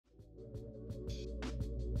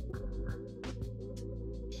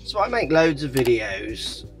So I make loads of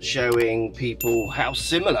videos showing people how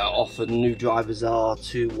similar often new drivers are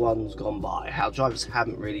to ones gone by, how drivers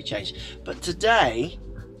haven't really changed. But today,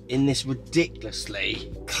 in this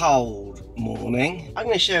ridiculously cold morning, I'm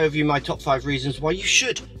going to share with you my top 5 reasons why you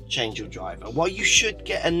should change your driver, why you should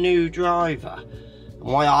get a new driver, and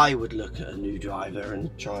why I would look at a new driver and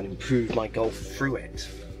try and improve my Golf through it.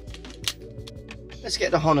 Let's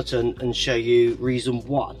get to Honiton and show you reason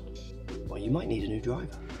 1 why you might need a new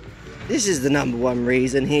driver. This is the number 1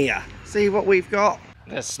 reason here. See what we've got?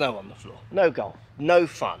 There's snow on the floor. No golf, no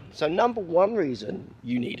fun. So number 1 reason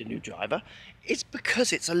you need a new driver is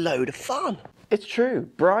because it's a load of fun. It's true.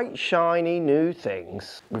 Bright, shiny new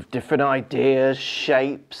things with different ideas,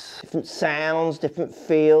 shapes, different sounds, different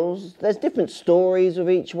feels. There's different stories with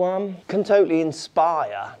each one. Can totally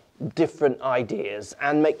inspire different ideas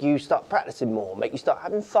and make you start practicing more, make you start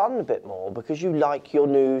having fun a bit more because you like your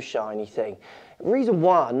new shiny thing. Reason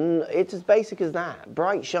 1, it's as basic as that.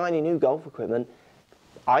 Bright, shiny new golf equipment.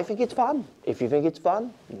 I think it's fun. If you think it's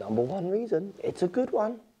fun, number 1 reason, it's a good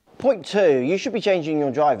one. Point 2, you should be changing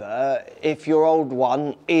your driver if your old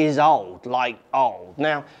one is old, like old.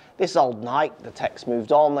 Now, this old Nike, the tech's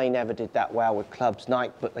moved on. They never did that well with clubs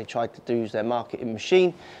Nike, but they tried to use their marketing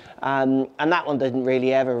machine. And that one didn't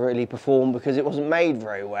really ever perform because it wasn't made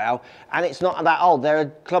very well. And it's not that old. There are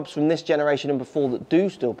clubs from this generation and before that do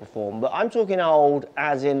still perform. But I'm talking old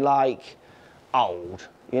as in like old,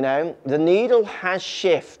 you know. The needle has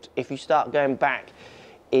shifted if you start going back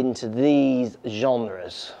into these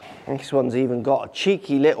genres. This one's even got a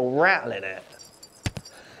cheeky little rattle in it.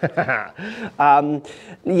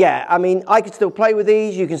 Yeah, I mean, I could still play with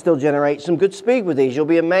these. You can still generate some good speed with these. You'll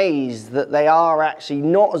be amazed that they are actually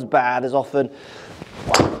not as bad as often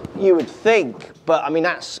you would think. But I mean,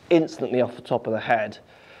 that's instantly off the top of the head,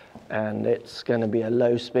 and it's going to be a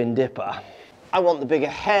low spin dipper. I want the bigger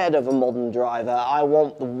head of a modern driver. I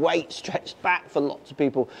want the weight stretched back for lots of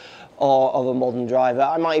people of a modern driver.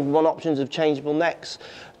 I might even want options of changeable necks,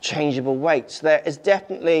 changeable weights. There is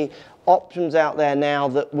definitely options out there now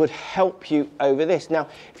that would help you over this. Now,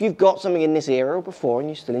 if you've got something in this era or before and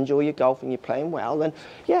you still enjoy your golf and you're playing well, then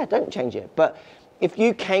yeah, don't change it. But if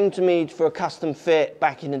you came to me for a custom fit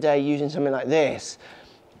back in the day using something like this,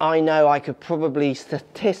 I know I could probably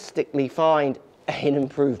statistically find an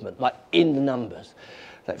improvement, like in the numbers.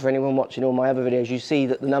 Like for anyone watching all my other videos, you see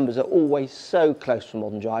that the numbers are always so close for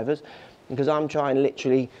modern drivers because I'm trying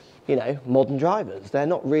literally, you know, modern drivers. They're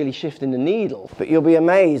not really shifting the needle, but you'll be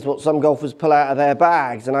amazed what some golfers pull out of their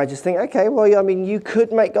bags. And I just think, okay, well, I mean, you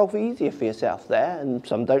could make golf easier for yourself there, and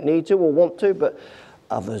some don't need to or want to, but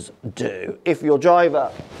others do. If your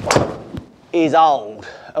driver is old,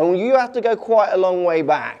 and you have to go quite a long way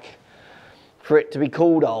back for it to be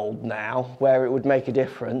called old now, where it would make a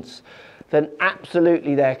difference, then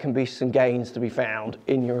absolutely there can be some gains to be found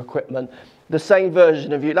in your equipment. The same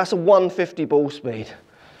version of you, that's a 150 ball speed.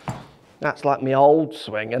 That's like my old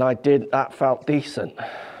swing, and that felt decent.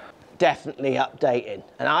 Definitely updating.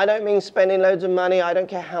 And I don't mean spending loads of money. I don't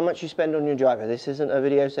care how much you spend on your driver. This isn't a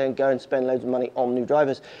video saying go and spend loads of money on new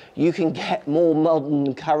drivers. You can get more modern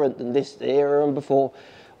and current than this era and before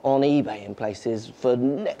on eBay in places for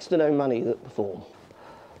next to no money that perform.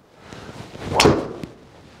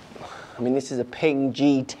 I mean, this is a Ping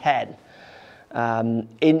G10.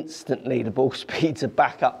 Instantly the ball speeds are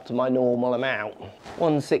back up to my normal amount.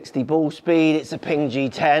 160 ball speed, it's a Ping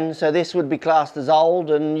G10, so this would be classed as old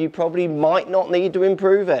and you probably might not need to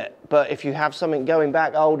improve it. But if you have something going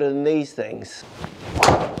back older than these things,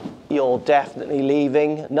 you're definitely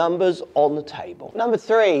leaving numbers on the table. Number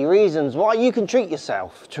 3 reasons why you can treat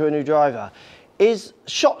yourself to a new driver is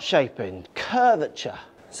shot shaping, curvature.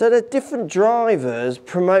 So the different drivers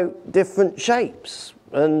promote different shapes,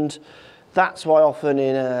 and that's why often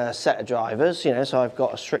in a set of drivers, you know, so I've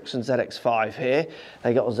got a Strixon ZX5 here,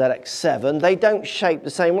 they got a ZX7, they don't shape the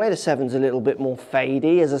same way. The 7's a little bit more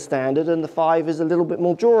fadey as a standard and the 5 is a little bit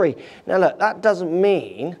more drawy. Now look, that doesn't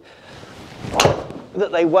mean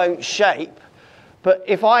that they won't shape, but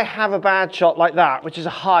if I have a bad shot like that, which is a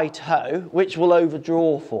high toe, which will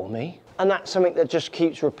overdraw for me, and that's something that just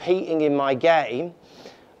keeps repeating in my game,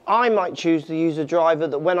 I might choose to use a driver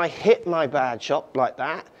that when I hit my bad shot like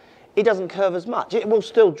that, it doesn't curve as much. It will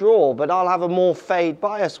still draw, but I'll have a more fade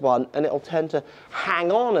bias one and it'll tend to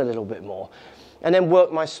hang on a little bit more. And then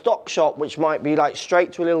work my stock shot, which might be like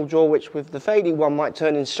straight to a little draw, which with the fading one might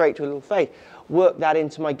turn in straight to a little fade. Work that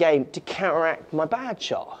into my game to counteract my bad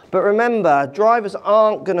shot. But remember, drivers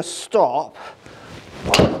aren't gonna stop.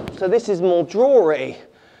 So this is more drawy,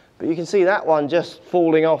 but you can see that one just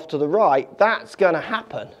falling off to the right. That's gonna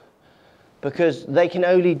happen because they can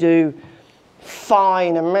only do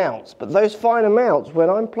fine amounts, but those fine amounts, when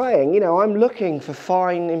I'm playing, you know, I'm looking for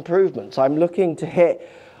fine improvements. I'm looking to hit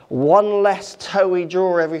one less toey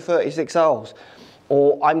draw every 36 holes,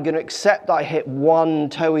 or I'm going to accept that I hit one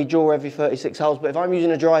toey draw every 36 holes, but if I'm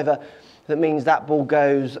using a driver that means that ball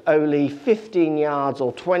goes only 15 yards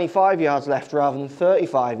or 25 yards left rather than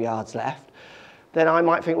 35 yards left, then I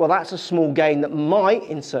might think, well, that's a small gain that might,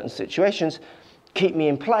 in certain situations, keep me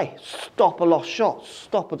in play, stop a lost shot,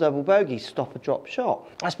 stop a double bogey, stop a drop shot.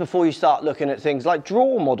 That's before you start looking at things like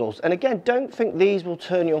draw models. And again, don't think these will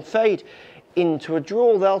turn your fade into a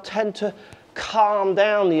draw. They'll tend to calm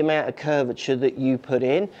down the amount of curvature that you put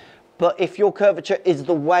in. But if your curvature is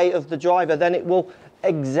the way of the driver, then it will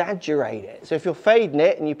exaggerate it. So if you're fading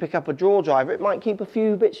it and you pick up a draw driver, it might keep a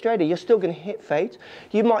few bits straighter. You're still going to hit fades.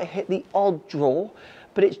 You might hit the odd draw,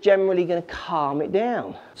 but it's generally going to calm it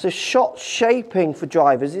down. So shot shaping for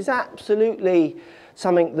drivers is absolutely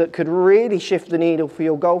something that could really shift the needle for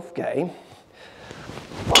your golf game.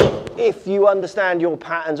 If you understand your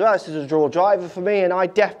patterns, well, this is a draw driver for me, and I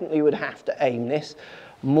definitely would have to aim this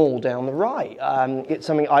more down the right. It's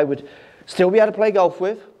something I would still be able to play golf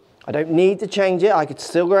with. I don't need to change it. I could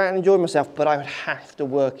still go out and enjoy myself, but I would have to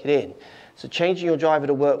work it in. So changing your driver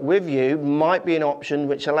to work with you might be an option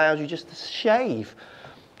which allows you just to shave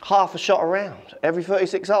half a shot around every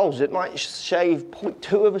 36 holes. It might shave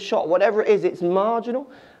 0.2 of a shot, whatever it is, it's marginal,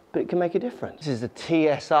 but it can make a difference. This is the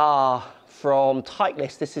TSR from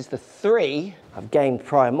Titleist. This is the 3. I've gamed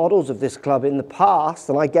prior models of this club in the past,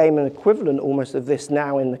 and I game an equivalent almost of this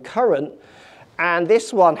now in the current, and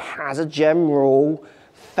this one has a general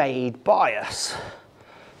fade bias.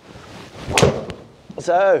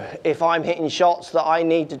 So if I'm hitting shots that I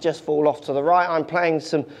need to just fall off to the right, I'm playing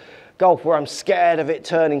some golf where I'm scared of it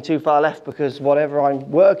turning too far left because whatever I'm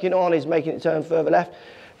working on is making it turn further left,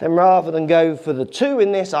 then rather than go for the 2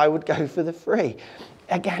 in this, I would go for the 3.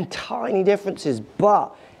 Again, tiny differences,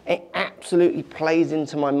 but it absolutely plays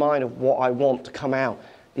into my mind of what I want to come out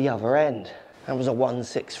the other end. That was a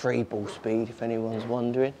 163 ball speed, if anyone's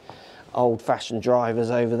wondering. Old-fashioned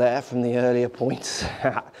drivers over there from the earlier points.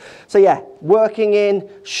 So yeah, working in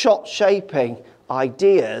shot shaping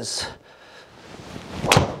ideas,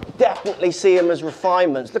 definitely see them as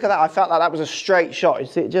refinements. Look at that, I felt like that was a straight shot. You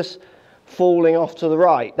see it just falling off to the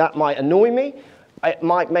right. That might annoy me. It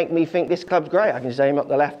might make me think this club's great. I can just aim up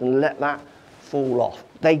the left and let that fall off.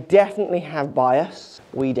 They definitely have bias.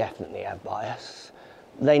 We definitely have bias.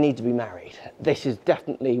 They need to be married. This is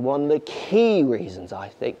definitely one of the key reasons, I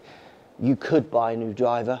think, you could buy a new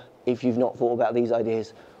driver if you've not thought about these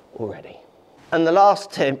ideas already. And the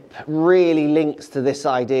last tip really links to this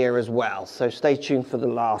idea as well, so stay tuned for the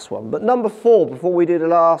last one. But number 4, before we do the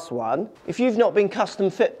last one, if you've not been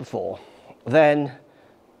custom fit before, then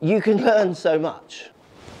you can learn so much.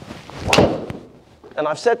 And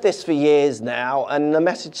I've said this for years now, and the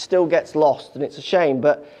message still gets lost, and it's a shame,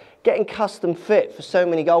 but getting custom fit for so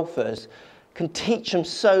many golfers can teach them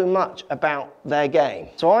so much about their game.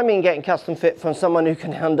 So I mean getting custom fit from someone who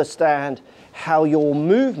can understand how your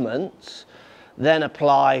movements then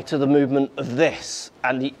apply to the movement of this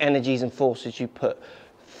and the energies and forces you put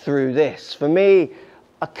through this. For me,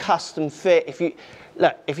 a custom fit, if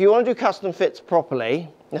you want to do custom fits properly,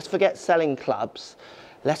 let's forget selling clubs,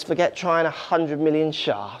 let's forget trying 100 million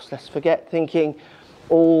shafts, let's forget thinking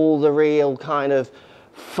all the real kind of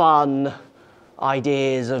fun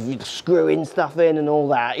ideas of screwing stuff in and all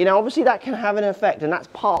that. You know, obviously that can have an effect and that's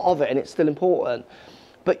part of it and it's still important.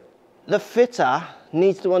 But the fitter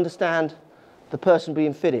needs to understand the person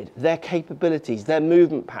being fitted, their capabilities, their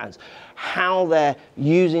movement patterns, how they're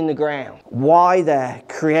using the ground, why they're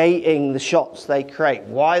creating the shots they create,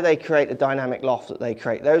 why they create the dynamic loft that they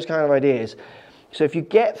create, those kind of ideas. So if you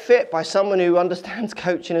get fit by someone who understands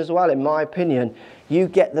coaching as well, in my opinion, you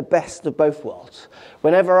get the best of both worlds.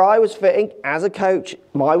 Whenever I was fitting as a coach,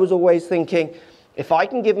 I was always thinking, if I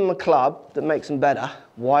can give them a club that makes them better,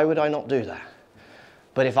 why would I not do that?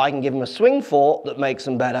 But if I can give them a swing fork that makes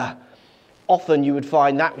them better, often you would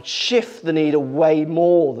find that would shift the needle way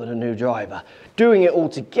more than a new driver. Doing it all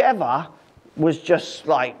together was just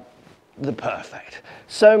like the perfect.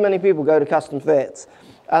 So many people go to custom fits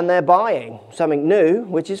and they're buying something new,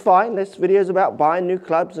 which is fine. This video is about buying new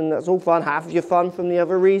clubs and that's all fun. Have your fun from the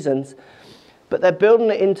other reasons. But they're building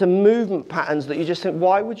it into movement patterns that you just think,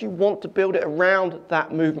 why would you want to build it around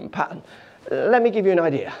that movement pattern? Let me give you an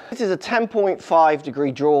idea. This is a 10.5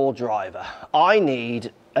 degree draw driver. I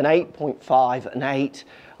need an 8.5, an 8.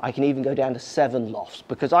 I can even go down to 7 lofts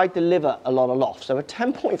because I deliver a lot of lofts. So a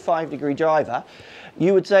 10.5 degree driver,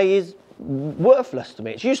 you would say is worthless to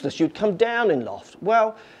me. It's useless. You'd come down in loft.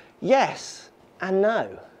 Well, yes and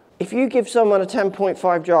no. If you give someone a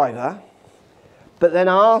 10.5 driver, but then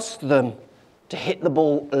ask them to hit the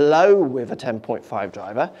ball low with a 10.5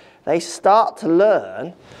 driver, they start to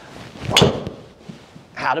learn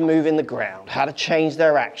how to move in the ground, how to change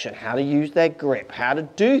their action, how to use their grip, how to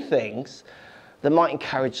do things that might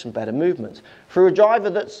encourage some better movements through a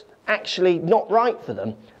driver that's actually not right for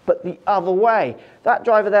them, but the other way. That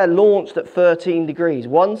driver there launched at 13 degrees,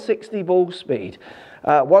 160 ball speed,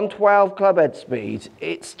 112 club head speed.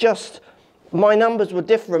 It's just, my numbers were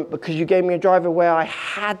different because you gave me a driver where I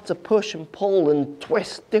had to push and pull and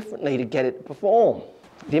twist differently to get it to perform.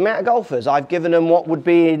 The amount of golfers I've given them what would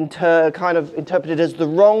be kind of interpreted as the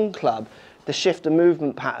wrong club, the shift of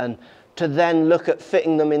movement pattern, to then look at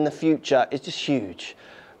fitting them in the future is just huge.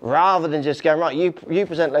 Rather than just going, right, you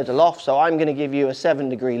present loads of loft, so I'm going to give you a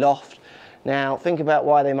 7-degree loft. Now, think about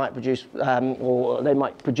why they might produce, or they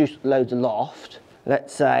might produce loads of loft.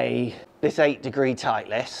 Let's say this 8-degree tight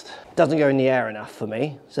list doesn't go in the air enough for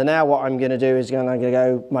me. So now what I'm going to do is I'm going to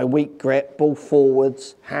go my weak grip, ball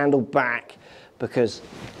forwards, handle back, because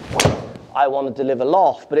I want to deliver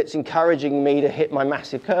loft, but it's encouraging me to hit my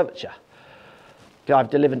massive curvature. I've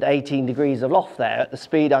delivered 18 degrees of loft there. At the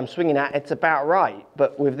speed I'm swinging at, it's about right.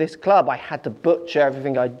 But with this club, I had to butcher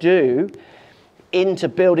everything I do into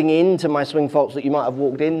building into my swing faults that you might have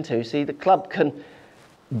walked into. See, the club can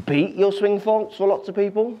beat your swing faults for lots of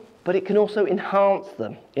people, but it can also enhance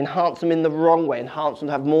them in the wrong way, enhance them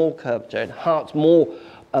to have more curvature, enhance more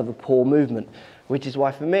of a poor movement, which is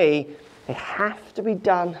why for me, they have to be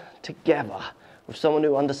done together with someone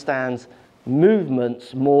who understands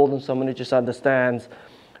movements more than someone who just understands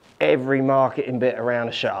every marketing bit around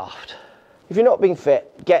a shaft. If you're not being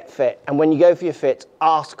fit, get fit, and when you go for your fit,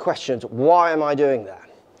 ask questions. Why am I doing that?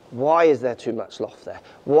 Why is there too much loft there?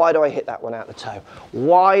 Why do I hit that one out the toe?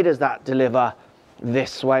 Why does that deliver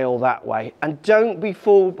this way or that way? And don't be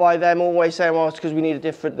fooled by them always saying, well, it's because we need a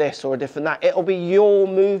different this or a different that. It'll be your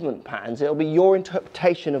movement patterns. It'll be your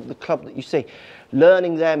interpretation of the club that you see.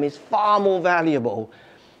 Learning them is far more valuable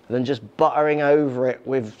than just buttering over it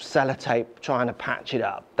with sellotape, trying to patch it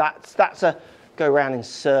up. That's a go round in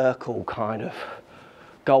circle kind of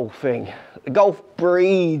golfing. Golf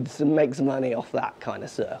breeds and makes money off that kind of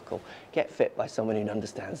circle. Get fit by someone who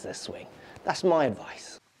understands their swing. That's my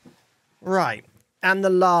advice. Right, and the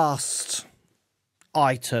last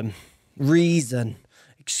item, reason,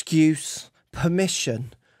 excuse,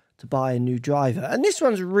 permission to buy a new driver. And this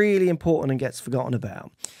one's really important and gets forgotten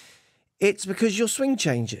about. It's because your swing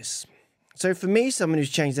changes. So for me, someone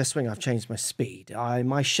who's changed their swing, I've changed my speed.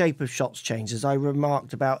 My shape of shots changes, as I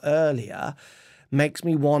remarked about earlier, makes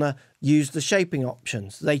me want to use the shaping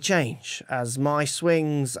options. They change as my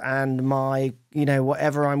swings and my,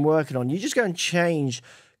 whatever I'm working on. You just go and change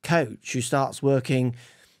coach who starts working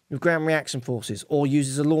with ground reaction forces or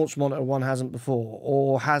uses a launch monitor one hasn't before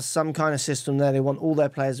or has some kind of system there. They want all their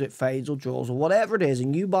players with fades or draws or whatever it is,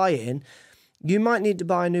 and you buy in. You might need to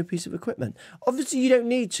buy a new piece of equipment. Obviously, you don't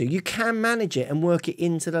need to. You can manage it and work it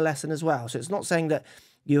into the lesson as well. So it's not saying that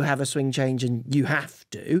you have a swing change and you have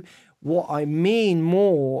to. What I mean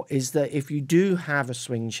more is that if you do have a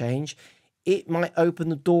swing change, it might open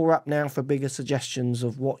the door up now for bigger suggestions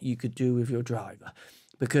of what you could do with your driver.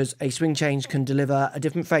 Because a swing change can deliver a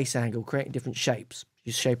different face angle, creating different shapes,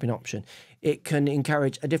 your shaping option. It can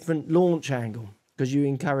encourage a different launch angle because you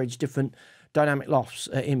encourage different dynamic lofts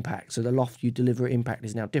at impact. So the loft you deliver at impact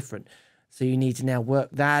is now different. So you need to now work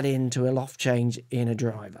that into a loft change in a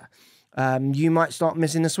driver. You might start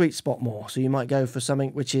missing the sweet spot more. So you might go for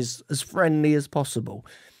something which is as friendly as possible.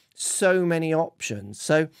 So many options.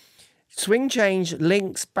 So swing change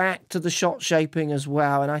links back to the shot shaping as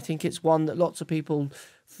well. And I think it's one that lots of people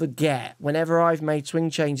forget. Whenever I've made swing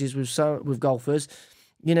changes with golfers,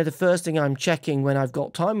 the first thing I'm checking when I've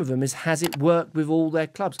got time with them is, has it worked with all their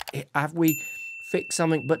clubs? Have we fixed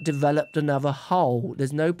something but developed another hole?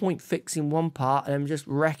 There's no point fixing one part and then just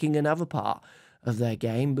wrecking another part of their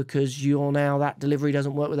game because that delivery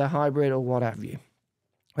doesn't work with their hybrid or what have you.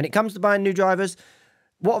 When it comes to buying new drivers,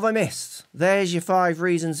 what have I missed? There's your 5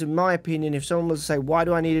 reasons, in my opinion. If someone was to say, why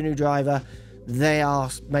do I need a new driver? They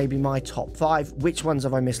are maybe my top 5. Which ones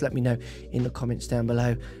have I missed? Let me know in the comments down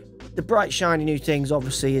below. The bright, shiny new things,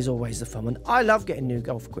 obviously, is always the fun one. I love getting new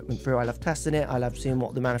golf equipment through. I love testing it. I love seeing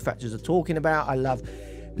what the manufacturers are talking about. I love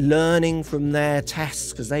learning from their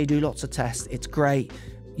tests because they do lots of tests. It's great.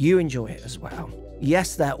 You enjoy it as well.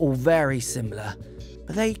 Yes, they're all very similar,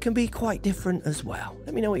 but they can be quite different as well.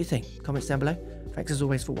 Let me know what you think. Comments down below. Thanks as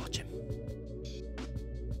always for watching.